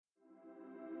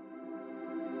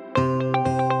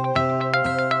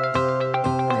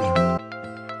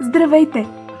Здравейте!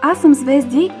 Аз съм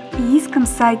Звезди и искам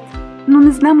сайт, но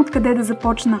не знам откъде да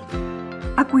започна.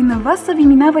 Ако и на вас са ви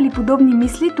минавали подобни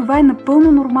мисли, това е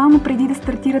напълно нормално преди да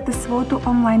стартирате своето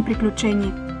онлайн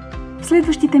приключение. В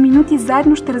следващите минути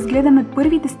заедно ще разгледаме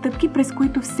първите стъпки, през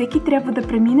които всеки трябва да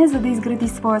премине, за да изгради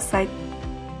своя сайт.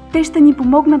 Те ще ни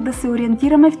помогнат да се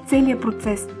ориентираме в целия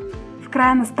процес. В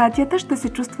края на статията ще се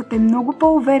чувствате много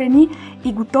по-уверени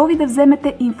и готови да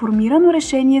вземете информирано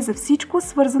решение за всичко,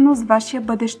 свързано с вашия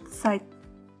бъдещ сайт.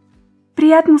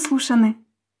 Приятно слушане!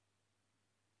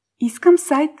 Искам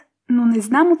сайт, но не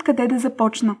знам откъде да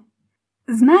започна.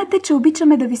 Знаете, че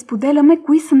обичаме да ви споделяме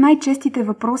кои са най-честите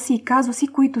въпроси и казуси,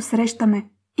 които срещаме,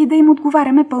 и да им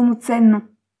отговаряме пълноценно.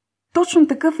 Точно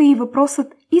такъв е и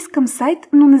въпросът «Искам сайт,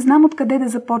 но не знам откъде да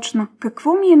започна.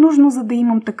 Какво ми е нужно, за да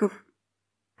имам такъв?»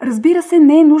 Разбира се,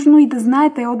 не е нужно и да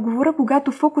знаете отговора,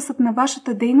 когато фокусът на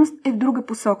вашата дейност е в друга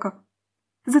посока.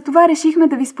 Затова решихме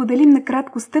да ви споделим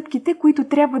накратко стъпките, които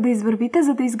трябва да извървите,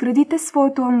 за да изградите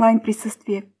своето онлайн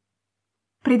присъствие.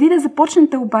 Преди да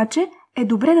започнете обаче, е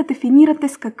добре да дефинирате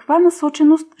с каква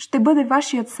насоченост ще бъде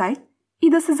вашият сайт и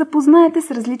да се запознаете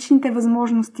с различните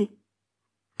възможности.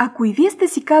 Ако и вие сте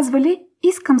си казвали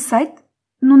 «Искам сайт,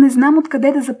 но не знам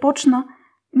откъде да започна»,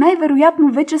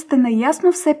 най-вероятно вече сте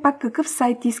наясно все пак какъв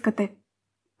сайт искате.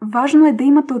 Важно е да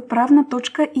имате отправна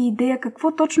точка и идея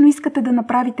какво точно искате да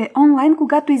направите онлайн,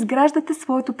 когато изграждате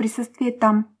своето присъствие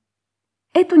там.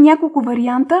 Ето няколко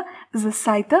варианта за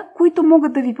сайта, които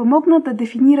могат да ви помогнат да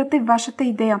дефинирате вашата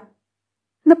идея.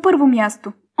 На първо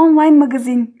място – онлайн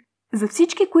магазин, за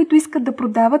всички, които искат да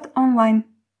продават онлайн.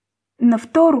 На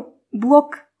второ –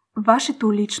 блог,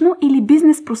 вашето лично или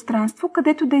бизнес пространство,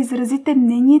 където да изразите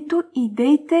мнението,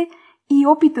 идеите и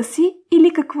опита си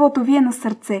или каквото ви е на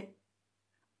сърце.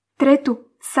 Трето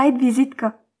 –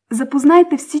 сайт-визитка.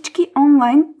 Запознайте всички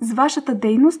онлайн с вашата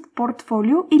дейност,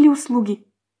 портфолио или услуги.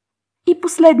 И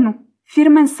последно –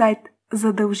 фирмен сайт,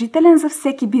 задължителен за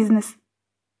всеки бизнес.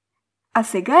 А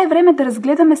сега е време да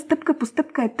разгледаме стъпка по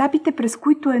стъпка етапите, през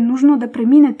които е нужно да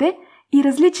преминете и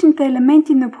различните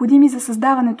елементи, необходими за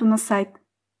създаването на сайт.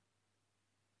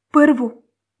 Първо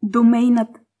 – домейнът.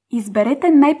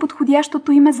 Изберете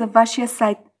най-подходящото име за вашия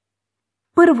сайт.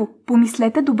 Първо,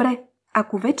 помислете добре.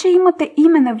 Ако вече имате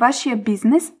име на вашия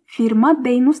бизнес, фирма,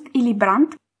 дейност или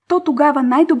бранд, то тогава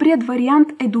най-добрият вариант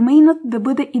е домейнът да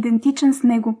бъде идентичен с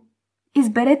него.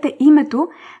 Изберете името,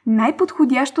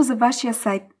 най-подходящо за вашия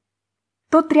сайт.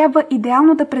 То трябва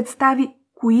идеално да представи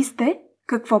кои сте,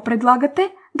 какво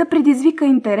предлагате, да предизвика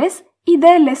интерес и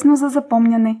да е лесно за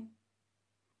запомняне.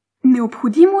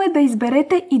 Необходимо е да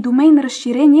изберете и домейн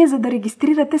разширение, за да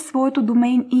регистрирате своето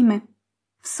домейн име.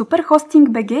 В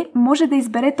Superhosting.bg може да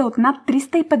изберете от над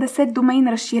 350 домейн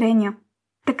разширения.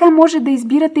 Така може да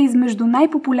избирате измежду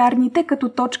най-популярните като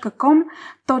 .com,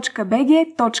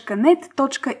 .bg, .net,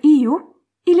 .eu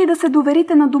или да се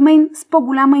доверите на домейн с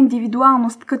по-голяма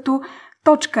индивидуалност като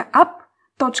 .app,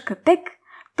 .tech,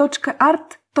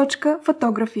 .art,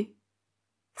 .photography.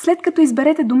 След като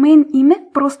изберете домейн име,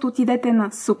 просто отидете на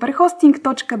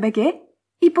superhosting.bg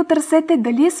и потърсете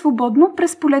дали е свободно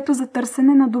през полето за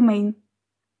търсене на домейн.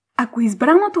 Ако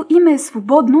избраното име е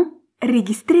свободно,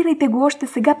 регистрирайте го още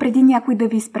сега преди някой да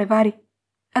ви изпревари.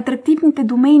 Атрактивните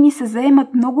домейни се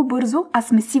заемат много бързо, а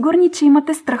сме сигурни, че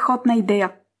имате страхотна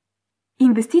идея.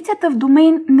 Инвестицията в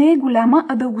домейн не е голяма,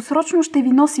 а дългосрочно ще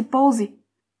ви носи ползи.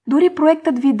 Дори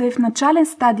проектът ви да е в начален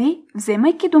стадий,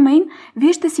 вземайки домейн,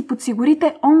 вие ще си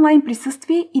подсигурите онлайн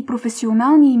присъствие и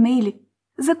професионални имейли,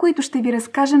 за които ще ви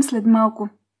разкажем след малко.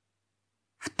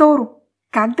 Второ,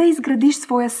 как да изградиш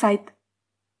своя сайт?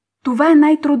 Това е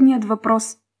най-трудният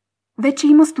въпрос. Вече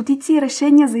има стотици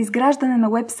решения за изграждане на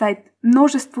уебсайт,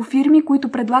 множество фирми,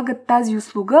 които предлагат тази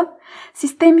услуга,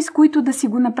 системи, с които да си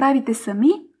го направите сами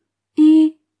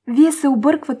и вие се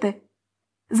обърквате.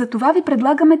 Затова ви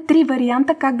предлагаме 3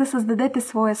 варианта как да създадете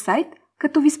своя сайт,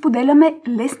 като ви споделяме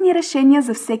лесни решения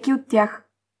за всеки от тях.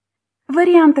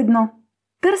 Вариант 1.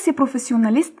 Търся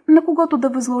професионалист, на когото да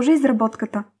възложа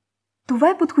изработката. Това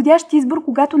е подходящ избор,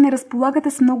 когато не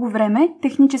разполагате с много време,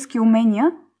 технически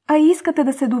умения, а и искате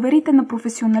да се доверите на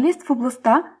професионалист в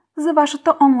областта за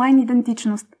вашата онлайн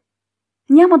идентичност.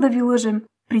 Няма да ви лъжем,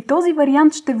 при този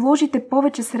вариант ще вложите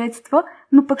повече средства,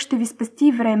 но пък ще ви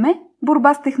спести време,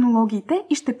 борба с технологиите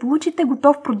и ще получите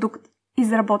готов продукт,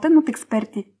 изработен от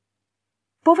експерти.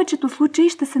 В повечето случаи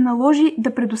ще се наложи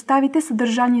да предоставите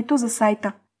съдържанието за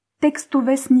сайта –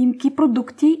 текстове, снимки,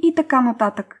 продукти и така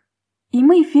нататък.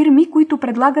 Има и фирми, които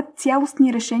предлагат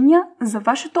цялостни решения за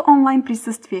вашето онлайн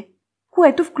присъствие,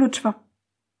 което включва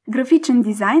графичен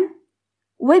дизайн,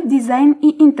 уеб дизайн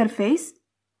и интерфейс,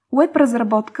 уеб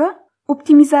разработка,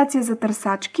 оптимизация за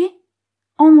търсачки,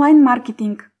 онлайн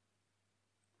маркетинг.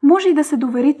 Може и да се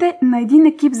доверите на един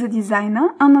екип за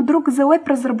дизайна, а на друг за уеб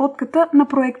разработката на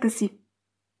проекта си.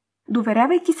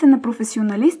 Доверявайки се на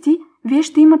професионалисти, вие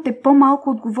ще имате по-малко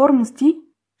отговорности,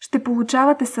 ще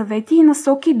получавате съвети и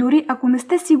насоки, дори ако не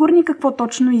сте сигурни какво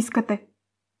точно искате.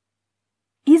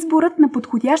 Изборът на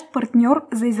подходящ партньор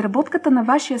за изработката на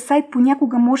вашия сайт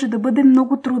понякога може да бъде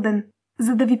много труден.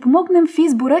 За да ви помогнем в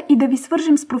избора и да ви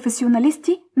свържем с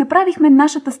професионалисти, направихме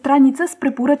нашата страница с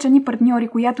препоръчани партньори,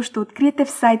 която ще откриете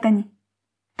в сайта ни.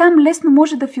 Там лесно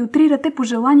може да филтрирате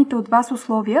пожеланите от вас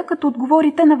условия, като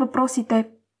отговорите на въпросите: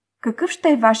 какъв ще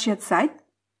е вашият сайт?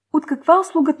 От каква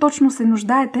услуга точно се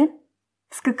нуждаете?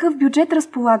 С какъв бюджет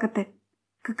разполагате?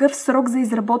 Какъв срок за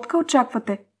изработка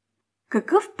очаквате?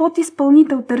 Какъв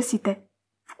подизпълнител търсите?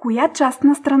 В коя част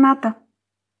на страната?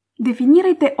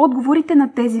 Дефинирайте отговорите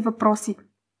на тези въпроси.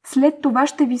 След това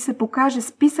ще ви се покаже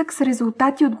списък с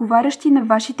резултати, отговарящи на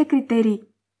вашите критерии.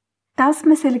 Там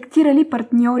сме селектирали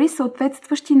партньори,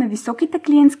 съответстващи на високите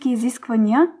клиентски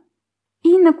изисквания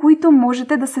и на които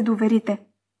можете да се доверите.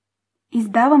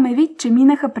 Издаваме ви, че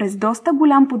минаха през доста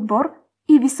голям подбор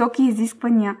и високи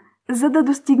изисквания, за да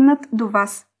достигнат до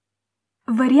вас.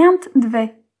 Вариант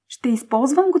 2. Ще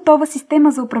използвам готова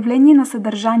система за управление на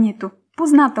съдържанието,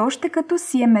 позната още като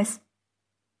CMS.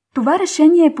 Това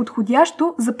решение е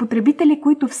подходящо за потребители,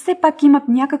 които все пак имат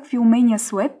някакви умения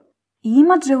с уеб и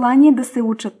имат желание да се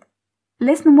учат.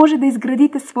 Лесно може да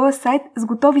изградите своя сайт с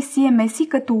готови CMS-и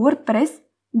като WordPress,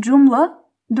 Joomla,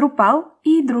 Drupal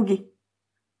и други.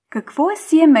 Какво е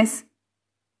CMS?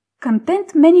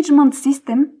 Content Management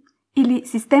System или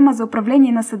система за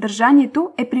управление на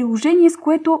съдържанието е приложение, с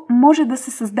което може да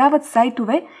се създават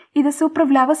сайтове и да се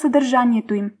управлява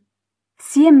съдържанието им.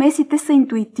 CMS-ите са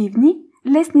интуитивни,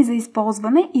 лесни за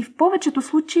използване и в повечето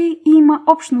случаи има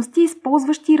общности,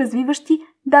 използващи и развиващи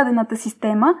дадената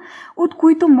система, от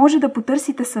които може да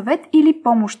потърсите съвет или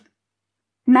помощ.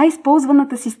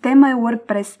 Най-използваната система е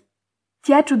WordPress.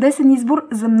 Тя е чудесен избор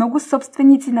за много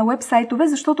собственици на уебсайтове,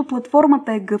 защото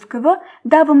платформата е гъвкава,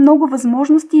 дава много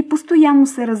възможности и постоянно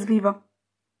се развива.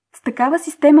 С такава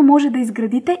система може да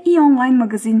изградите и онлайн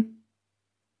магазин.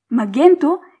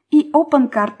 Magento и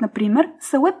OpenCart, например,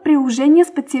 са уеб-приложения,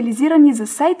 специализирани за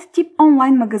сайт тип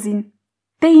онлайн магазин.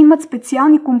 Те имат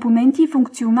специални компоненти и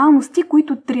функционалности,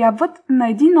 които трябват на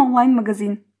един онлайн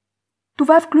магазин.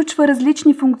 Това включва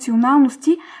различни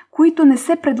функционалности, които не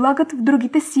се предлагат в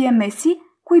другите CMS-и,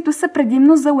 които са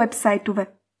предимно за уебсайтове.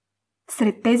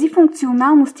 Сред тези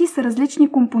функционалности са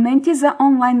различни компоненти за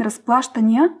онлайн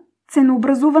разплащания,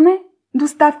 ценообразуване,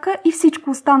 доставка и всичко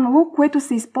останало, което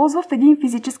се използва в един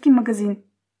физически магазин.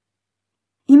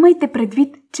 Имайте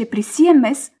предвид, че при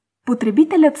CMS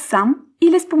потребителят сам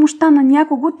или с помощта на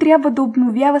някого трябва да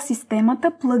обновява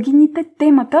системата, плагините,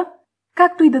 темата,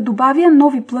 както и да добавя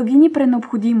нови плагини при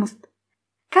необходимост.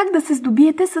 Как да се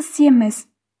здобиете с CMS?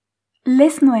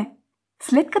 Лесно е.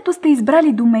 След като сте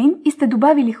избрали домейн и сте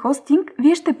добавили хостинг,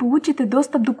 вие ще получите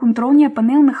достъп до контролния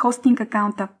панел на хостинг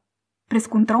акаунта. През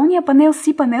контролния панел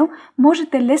cPanel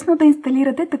можете лесно да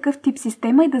инсталирате такъв тип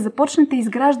система и да започнете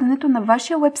изграждането на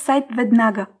вашия уебсайт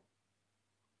веднага.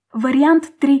 Вариант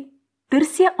 3.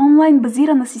 Търся онлайн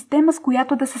базирана система, с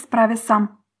която да се справя сам.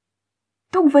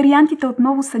 Тук вариантите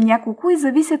отново са няколко и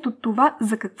зависят от това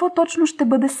за какво точно ще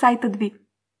бъде сайтът ви.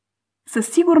 Със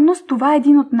сигурност това е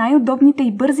един от най-удобните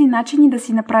и бързи начини да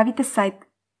си направите сайт.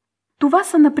 Това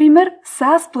са, например,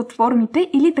 SaaS платформите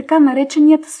или така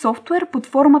нареченият софтуер под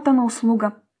формата на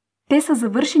услуга. Те са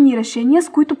завършени решения, с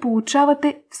които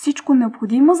получавате всичко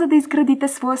необходимо, за да изградите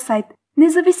своя сайт,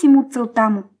 независимо от целта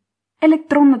му.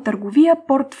 Електронна търговия,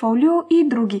 портфолио и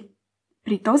други.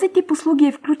 При този тип услуги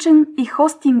е включен и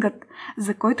хостингът,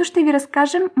 за който ще ви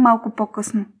разкажем малко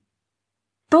по-късно.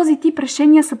 Този тип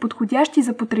решения са подходящи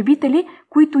за потребители,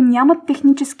 които нямат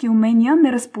технически умения,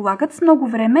 не разполагат с много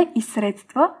време и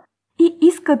средства и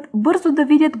искат бързо да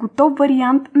видят готов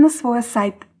вариант на своя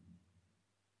сайт.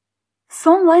 С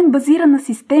онлайн базирана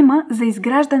система за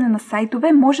изграждане на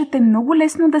сайтове можете много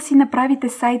лесно да си направите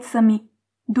сайт сами,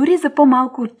 дори за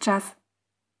по-малко от час.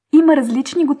 Има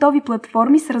различни готови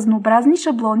платформи с разнообразни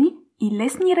шаблони и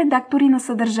лесни редактори на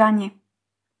съдържание.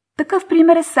 Такъв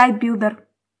пример е SiteBuilder.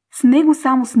 С него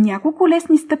само с няколко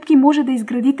лесни стъпки може да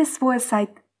изградите своя сайт.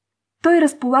 Той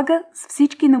разполага с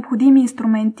всички необходими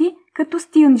инструменти, като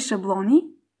стилни шаблони,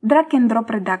 drag and drop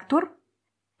редактор,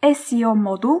 SEO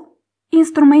модул,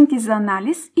 инструменти за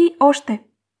анализ и още.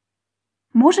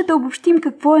 Може да обобщим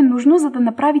какво е нужно, за да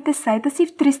направите сайта си в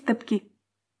 3 стъпки.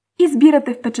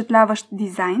 Избирате впечатляващ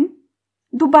дизайн,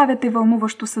 добавяте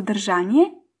вълнуващо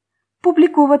съдържание,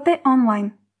 публикувате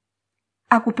онлайн.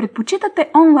 Ако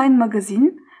предпочитате онлайн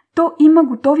магазин, то има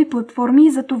готови платформи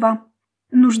и за това.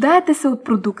 Нуждаете се от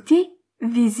продукти,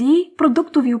 визии,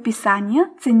 продуктови описания,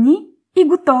 цени и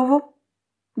готово.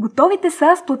 Готовите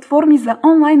SaaS платформи за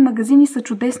онлайн магазини са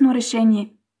чудесно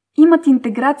решение. Имат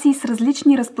интеграции с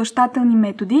различни разплащателни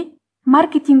методи,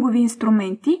 маркетингови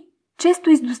инструменти, често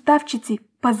и с доставчици,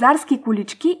 пазарски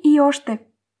колички и още.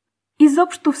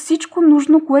 Изобщо всичко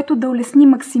нужно, което да улесни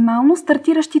максимално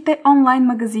стартиращите онлайн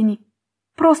магазини.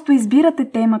 Просто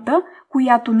избирате темата,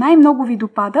 която най-много ви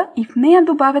допада и в нея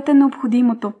добавяте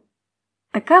необходимото.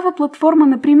 Такава платформа,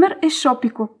 например, е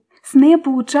Shopiko. С нея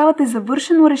получавате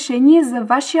завършено решение за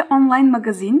вашия онлайн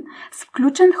магазин с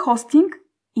включен хостинг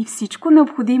и всичко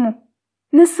необходимо.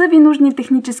 Не са ви нужни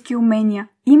технически умения.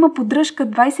 Има поддръжка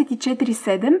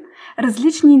 24/7,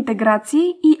 различни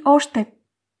интеграции и още.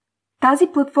 Тази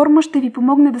платформа ще ви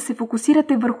помогне да се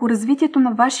фокусирате върху развитието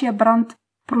на вашия бранд,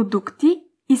 продукти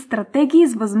и стратегии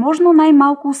с възможно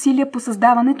най-малко усилия по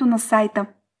създаването на сайта.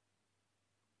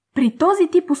 При този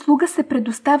тип услуга се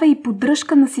предоставя и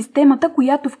поддръжка на системата,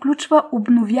 която включва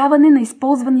обновяване на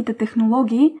използваните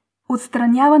технологии,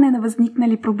 отстраняване на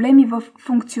възникнали проблеми в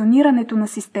функционирането на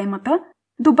системата,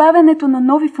 добавянето на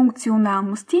нови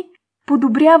функционалности,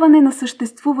 подобряване на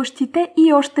съществуващите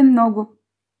и още много.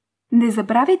 Не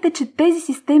забравяйте, че тези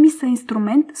системи са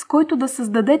инструмент, с който да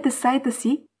създадете сайта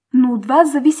си, но от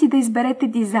вас зависи да изберете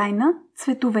дизайна,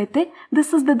 цветовете, да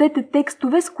създадете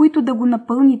текстове, с които да го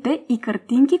напълните и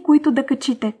картинки, които да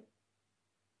качите.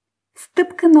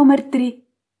 Стъпка номер 3.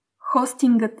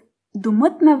 Хостингът.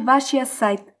 Домът на вашия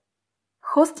сайт.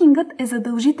 Хостингът е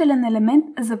задължителен елемент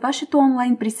за вашето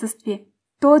онлайн присъствие.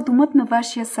 Той е домът на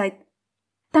вашия сайт.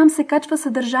 Там се качва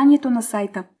съдържанието на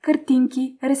сайта,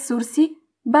 картинки, ресурси,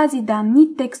 бази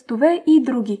данни, текстове и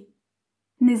други.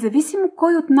 Независимо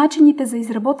кой от начините за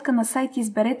изработка на сайт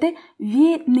изберете,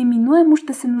 вие неминуемо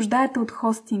ще се нуждаете от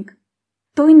хостинг.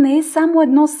 Той не е само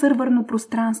едно сървърно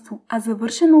пространство, а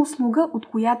завършена услуга, от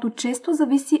която често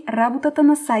зависи работата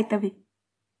на сайта ви.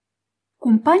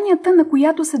 Компанията, на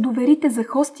която се доверите за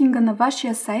хостинга на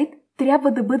вашия сайт,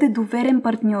 трябва да бъде доверен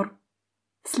партньор.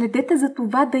 Следете за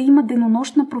това да има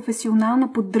денонощна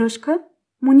професионална поддръжка,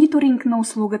 мониторинг на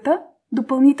услугата,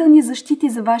 допълнителни защити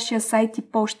за вашия сайт и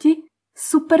пощи,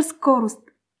 супер скорост.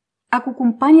 Ако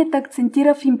компанията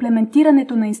акцентира в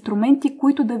имплементирането на инструменти,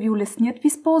 които да ви улеснят в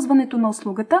използването на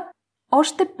услугата,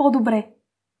 още по-добре.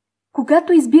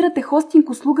 Когато избирате хостинг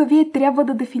услуга, вие трябва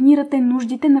да дефинирате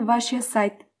нуждите на вашия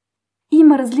сайт.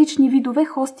 Има различни видове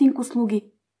хостинг услуги.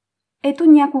 Ето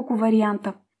няколко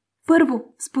варианта. Първо,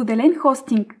 споделен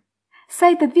хостинг.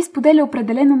 Сайтът ви споделя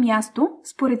определено място,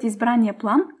 според избрания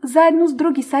план, заедно с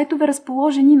други сайтове,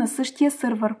 разположени на същия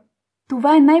сървър.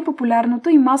 Това е най-популярното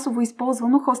и масово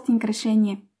използвано хостинг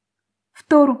решение.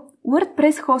 Второ,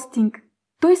 WordPress хостинг.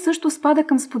 Той също спада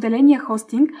към споделения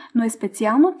хостинг, но е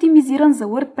специално оптимизиран за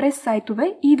WordPress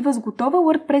сайтове и идва с готова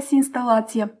WordPress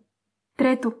инсталация.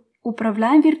 Трето,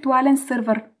 управляем виртуален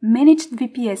сървър, Managed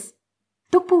VPS.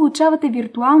 Тук получавате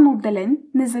виртуално отделен,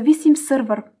 независим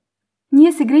сървър.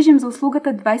 Ние се грижим за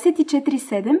услугата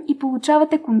 24/7 и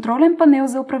получавате контролен панел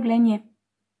за управление.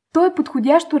 То е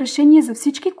подходящо решение за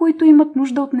всички, които имат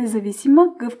нужда от независима,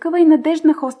 гъвкава и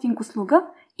надеждна хостинг услуга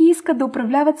и искат да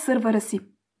управляват сървъра си.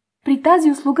 При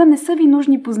тази услуга не са ви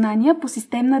нужни познания по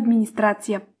системна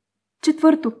администрация.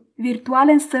 Четвърто,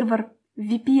 виртуален сървър,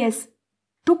 VPS.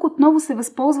 Тук отново се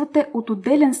възползвате от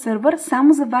отделен сървър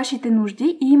само за вашите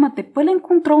нужди и имате пълен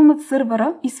контрол над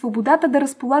сървъра и свободата да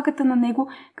разполагате на него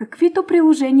каквито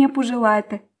приложения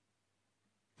пожелаете.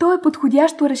 То е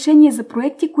подходящо решение за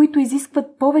проекти, които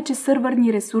изискват повече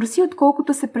сървърни ресурси,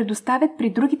 отколкото се предоставят при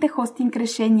другите хостинг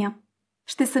решения.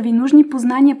 Ще са ви нужни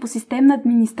познания по системна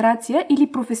администрация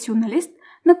или професионалист,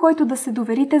 на който да се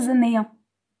доверите за нея.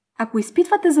 Ако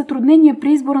изпитвате затруднения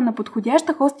при избора на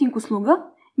подходяща хостинг услуга,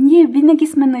 ние винаги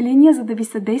сме на линия, за да ви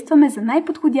съдействаме за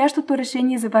най-подходящото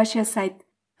решение за вашия сайт.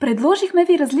 Предложихме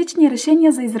ви различни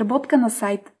решения за изработка на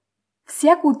сайт.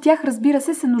 Всяко от тях, разбира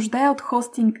се нуждае от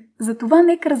хостинг. Затова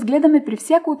нека разгледаме при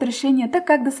всяко от решенията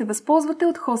как да се възползвате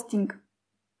от хостинг.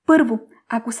 Първо,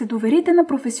 ако се доверите на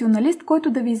професионалист,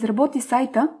 който да ви изработи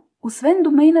сайта, освен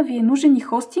домейна ви е нужен и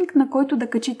хостинг, на който да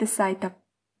качите сайта.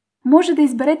 Може да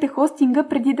изберете хостинга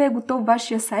преди да е готов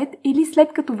вашия сайт или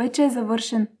след като вече е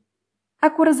завършен.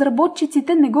 Ако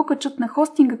разработчиците не го качат на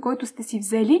хостинга, който сте си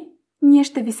взели, ние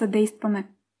ще ви съдействаме.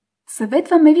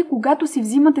 Съветваме ви, когато си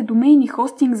взимате домейн и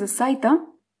хостинг за сайта,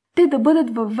 те да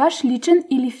бъдат във ваш личен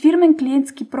или фирмен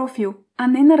клиентски профил, а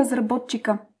не на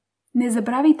разработчика. Не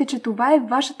забравяйте, че това е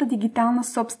вашата дигитална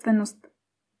собственост.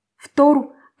 Второ,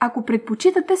 ако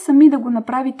предпочитате сами да го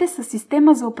направите с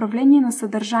система за управление на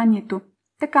съдържанието,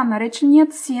 така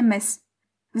нареченият CMS.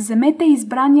 Вземете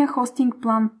избрания хостинг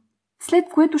план, след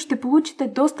което ще получите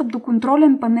достъп до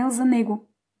контролен панел за него.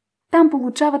 Там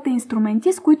получавате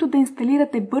инструменти, с които да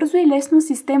инсталирате бързо и лесно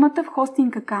системата в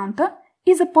хостинг акаунта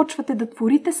и започвате да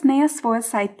творите с нея своя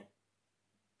сайт.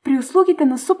 При услугите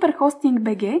на Superhosting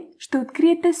BG ще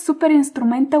откриете супер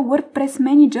инструмента WordPress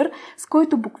Manager, с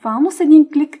който буквално с един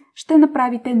клик ще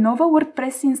направите нова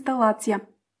WordPress инсталация.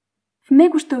 В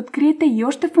него ще откриете и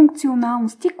още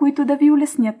функционалности, които да ви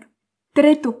улеснят.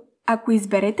 Трето, ако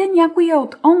изберете някоя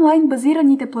от онлайн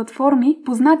базираните платформи,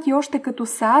 познати още като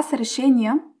SaaS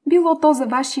решения, било то за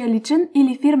вашия личен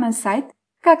или фирмен сайт,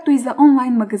 както и за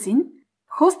онлайн магазин,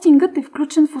 хостингът е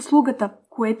включен в услугата,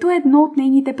 което е едно от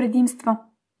нейните предимства.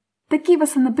 Такива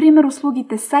са, например,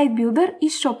 услугите SiteBuilder и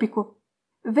Shopify.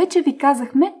 Вече ви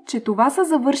казахме, че това са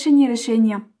завършени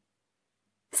решения.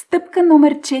 Стъпка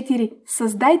номер 4.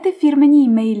 Създайте фирмени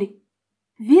имейли.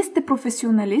 Вие сте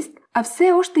професионалист, а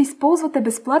все още използвате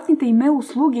безплатните имейл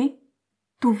услуги.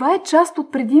 Това е част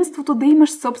от предимството да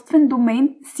имаш собствен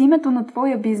домейн с името на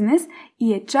твоя бизнес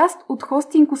и е част от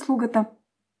хостинг услугата.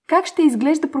 Как ще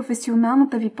изглежда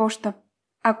професионалната ви поща?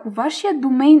 Ако вашият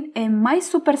домейн е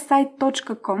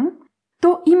mysupersite.com,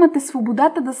 то имате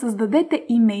свободата да създадете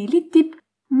имейли тип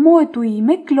моето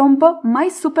име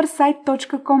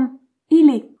mysupersite.com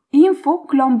или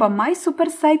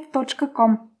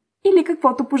info@mysupersite.com или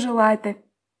каквото пожелаете.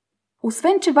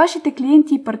 Освен, че вашите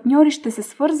клиенти и партньори ще се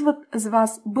свързват с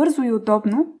вас бързо и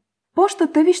удобно,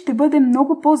 пощата ви ще бъде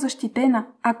много по-защитена,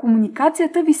 а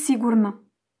комуникацията ви сигурна.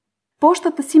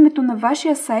 Пощата с името на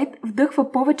вашия сайт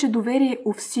вдъхва повече доверие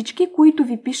у всички, които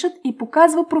ви пишат и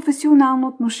показва професионално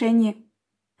отношение.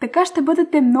 Така ще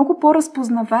бъдете много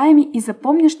по-разпознаваеми и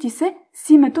запомнящи се с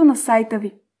името на сайта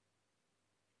ви.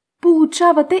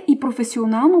 Получавате и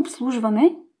професионално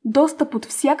обслужване, достъп от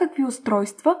всякакви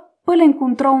устройства, пълен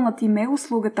контрол над имейл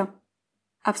услугата.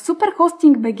 А в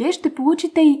Superhosting BG ще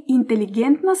получите и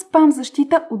интелигентна спам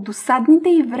защита от досадните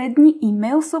и вредни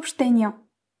имейл съобщения.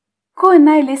 Кой е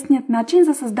най-лесният начин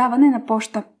за създаване на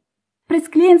поща? През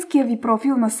клиентския ви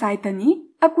профил на сайта ни,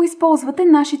 ако използвате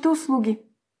нашите услуги.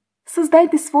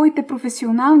 Създайте своите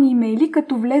професионални имейли,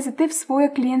 като влезете в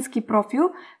своя клиентски профил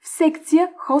в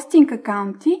секция Хостинг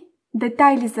акаунти,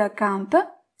 детайли за акаунта,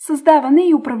 създаване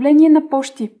и управление на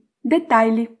пощи,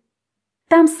 детайли.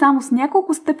 Там само с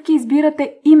няколко стъпки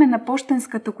избирате име на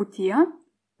пощенската кутия,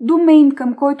 домейн,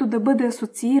 към който да бъде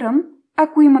асоцииран,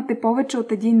 ако имате повече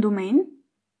от един домейн,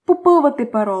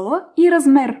 попълвате парола и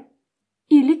размер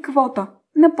или квота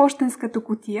на пощенската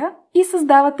кутия и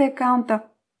създавате акаунта.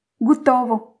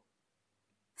 Готово!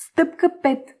 Стъпка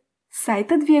 5.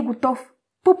 Сайтът ви е готов.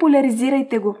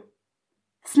 Популяризирайте го.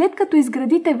 След като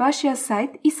изградите вашия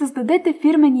сайт и създадете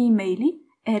фирмени имейли,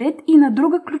 е ред и на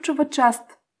друга ключова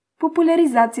част –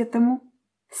 популяризацията му.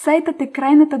 Сайтът е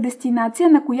крайната дестинация,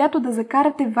 на която да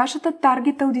закарате вашата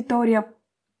таргет аудитория.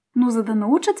 Но за да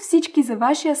научат всички за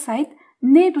вашия сайт,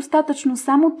 не е достатъчно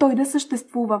само той да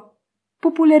съществува.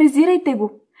 Популяризирайте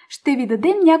го. Ще ви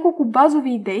дадем няколко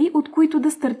базови идеи, от които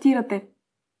да стартирате.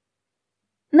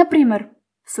 Например,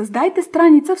 създайте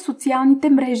страница в социалните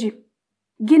мрежи.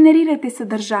 Генерирайте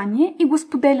съдържание и го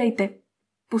споделяйте.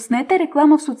 Пуснете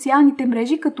реклама в социалните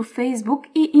мрежи като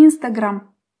Facebook и Instagram.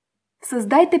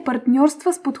 Създайте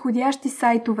партньорства с подходящи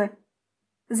сайтове.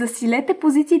 Засилете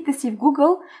позициите си в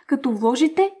Google, като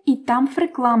вложите и там в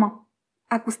реклама.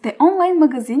 Ако сте онлайн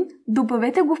магазин,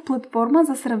 добавете го в платформа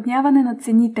за сравняване на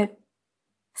цените.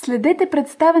 Следете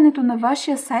представянето на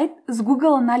вашия сайт с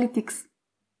Google Analytics.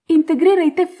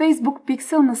 Интегрирайте Facebook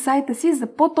Pixel на сайта си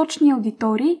за по-точни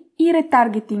аудитории и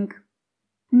ретаргетинг.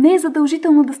 Не е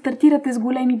задължително да стартирате с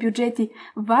големи бюджети,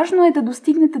 важно е да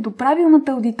достигнете до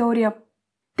правилната аудитория.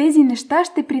 Тези неща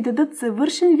ще придадат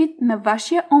съвършен вид на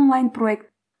вашия онлайн проект.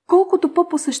 Колкото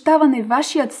по-посещаван е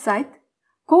вашият сайт,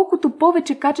 колкото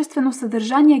повече качествено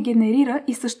съдържание генерира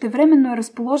и същевременно е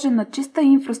разположен на чиста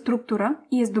инфраструктура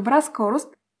и е с добра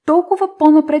скорост, толкова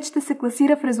по-напред ще се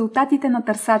класира в резултатите на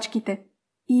търсачките.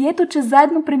 И ето, че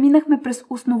заедно преминахме през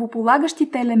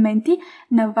основополагащите елементи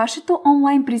на вашето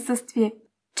онлайн присъствие.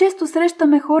 Често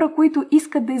срещаме хора, които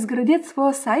искат да изградят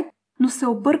своя сайт, но се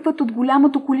объркват от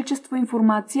голямото количество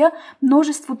информация,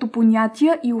 множеството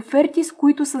понятия и оферти, с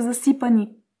които са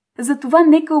засипани. Затова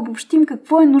нека обобщим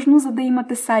какво е нужно, за да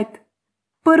имате сайт.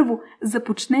 Първо,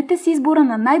 започнете с избора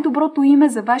на най-доброто име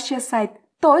за вашия сайт,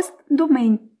 т.е.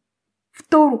 домейн.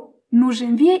 Второ,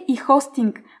 нужен ви е и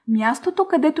хостинг, мястото,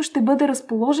 където ще бъде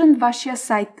разположен вашия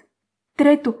сайт.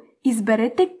 Трето,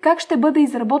 изберете как ще бъде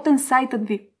изработен сайтът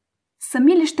ви.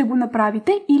 Сами ли ще го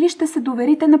направите или ще се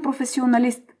доверите на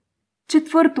професионалист?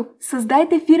 Четвърто,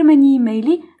 създайте фирмени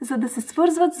имейли, за да се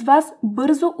свързват с вас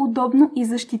бързо, удобно и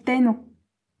защитено.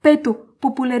 Пето,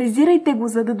 популяризирайте го,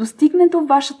 за да достигне до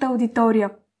вашата аудитория.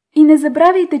 И не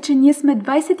забравяйте, че ние сме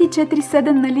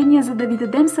 24/7 на линия, за да ви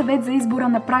дадем съвет за избора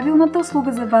на правилната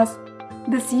услуга за вас.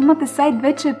 Да си имате сайт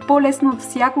вече е по-лесно от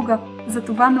всякога,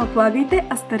 затова не отлагайте,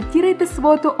 а стартирайте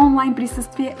своето онлайн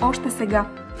присъствие още сега.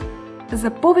 За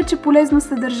повече полезно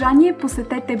съдържание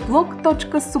посетете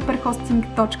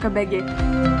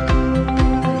blog.superhosting.bg.